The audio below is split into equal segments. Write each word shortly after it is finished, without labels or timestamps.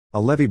A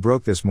levee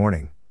broke this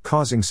morning,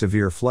 causing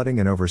severe flooding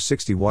and over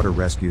 60 water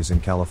rescues in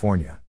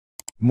California.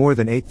 More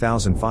than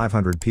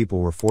 8,500 people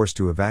were forced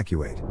to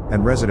evacuate,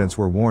 and residents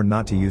were warned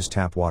not to use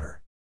tap water.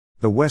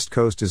 The West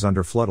Coast is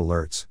under flood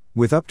alerts,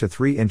 with up to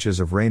 3 inches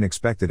of rain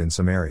expected in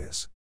some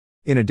areas.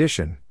 In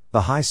addition,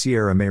 the High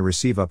Sierra may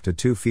receive up to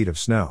 2 feet of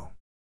snow.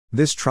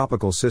 This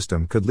tropical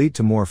system could lead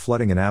to more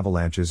flooding and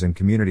avalanches in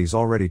communities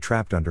already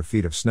trapped under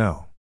feet of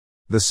snow.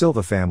 The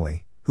Silva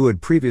family, who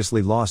had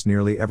previously lost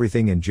nearly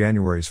everything in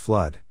January's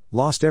flood,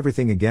 lost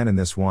everything again in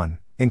this one,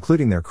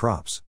 including their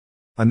crops.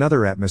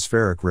 Another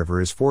atmospheric river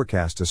is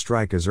forecast to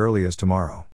strike as early as tomorrow.